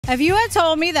If you had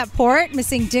told me that Port,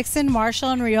 missing Dixon,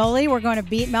 Marshall, and Rioli, were going to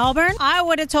beat Melbourne, I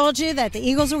would have told you that the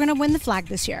Eagles were going to win the flag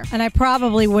this year. And I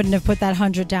probably wouldn't have put that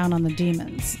 100 down on the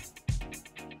Demons.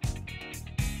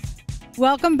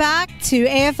 Welcome back to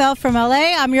AFL from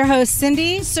LA. I'm your host,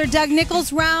 Cindy. Sir Doug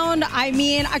Nicholls round. I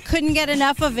mean, I couldn't get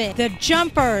enough of it. The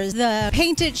jumpers, the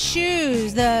painted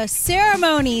shoes, the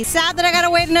ceremony. Sad that I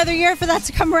gotta wait another year for that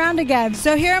to come around again.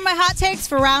 So here are my hot takes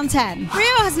for round 10.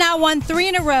 Freo has now won 3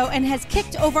 in a row and has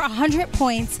kicked over 100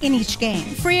 points in each game.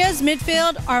 Freo's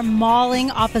midfield are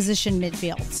mauling opposition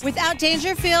midfields. Without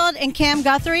Dangerfield and Cam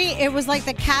Guthrie, it was like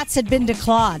the Cats had been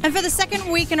declawed. And for the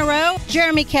second week in a row,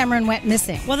 Jeremy Cameron went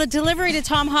missing. While the delivery to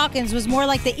Tom Hawkins was more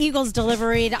like the Eagles'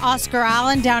 delivery to Oscar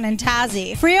Allen down in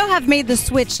Tassie. Freo have made the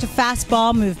switch to fast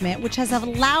ball movement, which has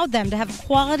allowed them to have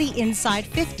quality inside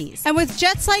 50s. And with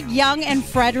Jets like Young and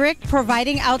Frederick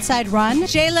providing outside run,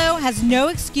 J-Lo has no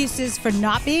excuses for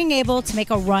not being able to make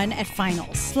a run at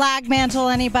finals. Flag mantle,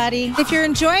 anybody? If you're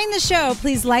enjoying the show,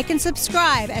 please like and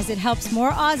subscribe as it helps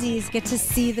more Aussies get to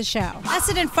see the show.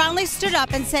 Essendon finally stood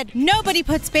up and said, nobody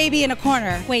puts baby in a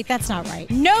corner. Wait, that's not right.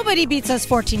 Nobody beats us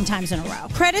 14 times in a row.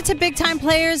 Credit to big-time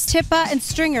players Tippa and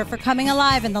Stringer for coming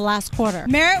alive in the last quarter.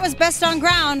 Merritt was best on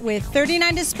ground with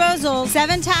 39 disposals,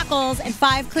 7 tackles, and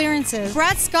 5 clearances.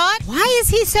 Brad Scott, why is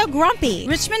he so grumpy?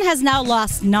 Richmond has now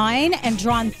lost 9 and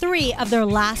drawn 3 of their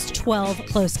last 12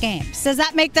 close games. Does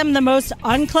that make them the most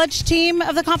unclutched team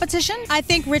of the competition? I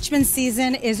think Richmond's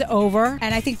season is over,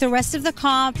 and I think the rest of the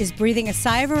comp is breathing a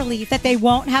sigh of relief that they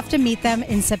won't have to meet them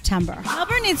in September.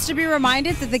 Melbourne needs to be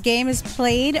reminded that the game is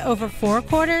played over 4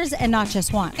 quarters and not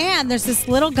just one. And there's this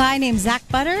little guy named Zach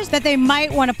Butters that they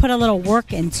might want to put a little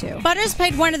work into. Butters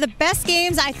played one of the best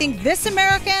games I think this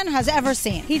American has ever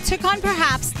seen. He took on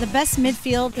perhaps the best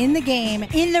midfield in the game,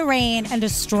 in the rain, and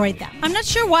destroyed them. I'm not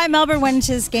sure why Melbourne went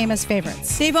into this game as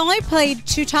favorites. They've only played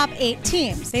 2 top 8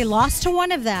 teams. They lost to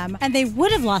one of them, and they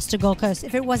would have lost to Gold Coast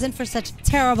if it wasn't for such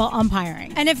terrible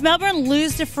umpiring. And if Melbourne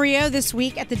lose to Freo this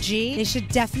week at the G, they should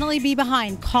definitely be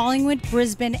behind Collingwood,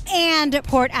 Brisbane, and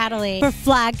Port Adelaide for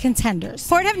flag contenders.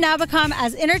 Port have now become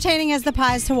as entertaining as the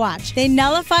Pies to watch. They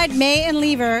nullified May and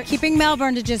Lever, keeping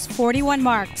Melbourne to just 41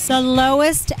 marks, the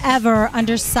lowest ever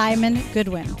under Simon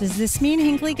Goodwin. Does this mean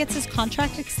Hinkley gets his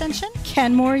contract extension?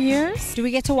 10 more years? Do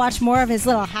we get to watch more of his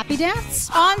little happy dance?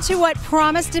 On to what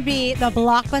promised to be the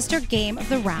blockbuster game of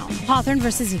the round. Hawthorn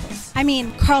versus Eagles. I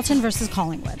mean, Carlton versus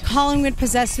Collingwood. Collingwood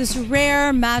possessed this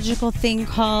rare, magical thing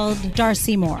called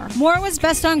Darcy Moore. Moore was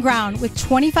best on ground with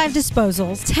 25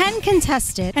 disposals, 10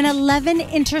 contested, and 11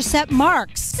 intercept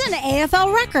marks. It's an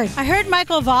AFL record. I heard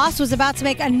Michael Voss was about to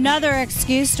make another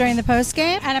excuse during the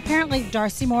postgame, and apparently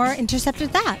Darcy Moore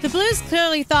intercepted that. The Blues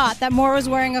clearly thought that Moore was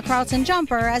wearing a Carlton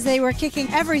jumper as they were kicking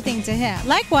everything to him.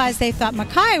 Likewise, they thought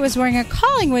Mackay was wearing a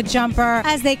Collingwood jumper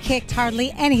as they kicked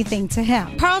hardly anything to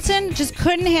him. Carlton just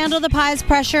couldn't handle the Pies'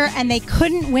 pressure, and they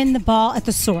couldn't win the ball at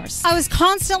the source. I was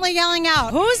constantly yelling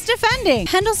out, who's defending?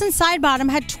 Pendleton Sidebottom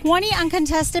had 20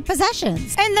 uncontested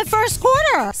possessions in the first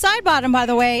quarter. Sidebottom, by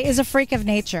the way, is a freak of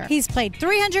nature. He's played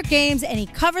 300 games and he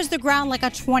covers the ground like a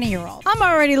 20-year-old. I'm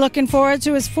already looking forward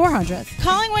to his 400th.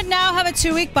 Collingwood now have a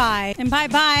 2-week bye. And by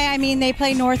bye, I mean they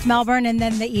play North Melbourne and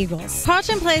then the Eagles.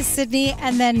 Carlton plays Sydney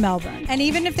and then Melbourne. And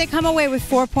even if they come away with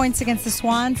 4 points against the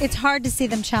Swans, it's hard to see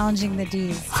them challenging the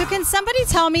D's. So can somebody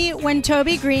tell me when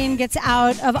Toby Greene gets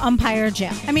out of umpire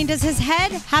jail? I mean, does his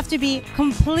head have to be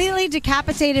completely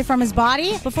decapitated from his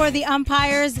body before the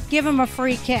umpires give him a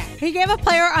free kick? He gave a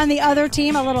player on the other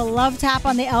team a little love tap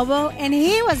on the elbow and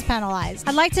he was penalized.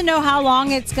 I'd like to know how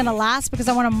long it's going to last because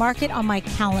I want to mark it on my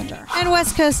calendar. And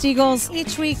West Coast Eagles,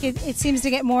 each week it seems to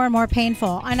get more and more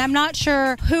painful. And I'm not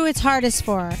sure who it's hardest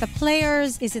for. The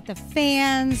players? Is it the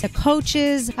fans? The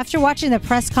coaches? After watching the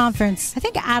press conference, I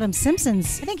think Adam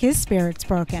Simpson's, his spirit's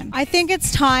broken. I think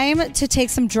it's time to take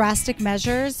some drastic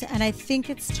measures, and I think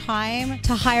it's time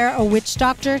to hire a witch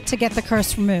doctor to get the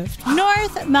curse removed.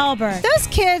 North Melbourne. Those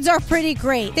kids are pretty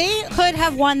great. They could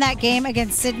have won that game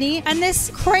against Sydney, and this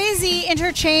crazy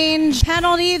interchange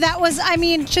penalty that was,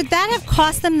 should that have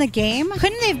cost them the game?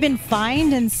 Couldn't they have been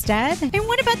fined instead? And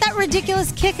what about that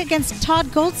ridiculous kick against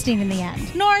Todd Goldstein in the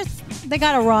end? North, they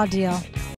got a raw deal.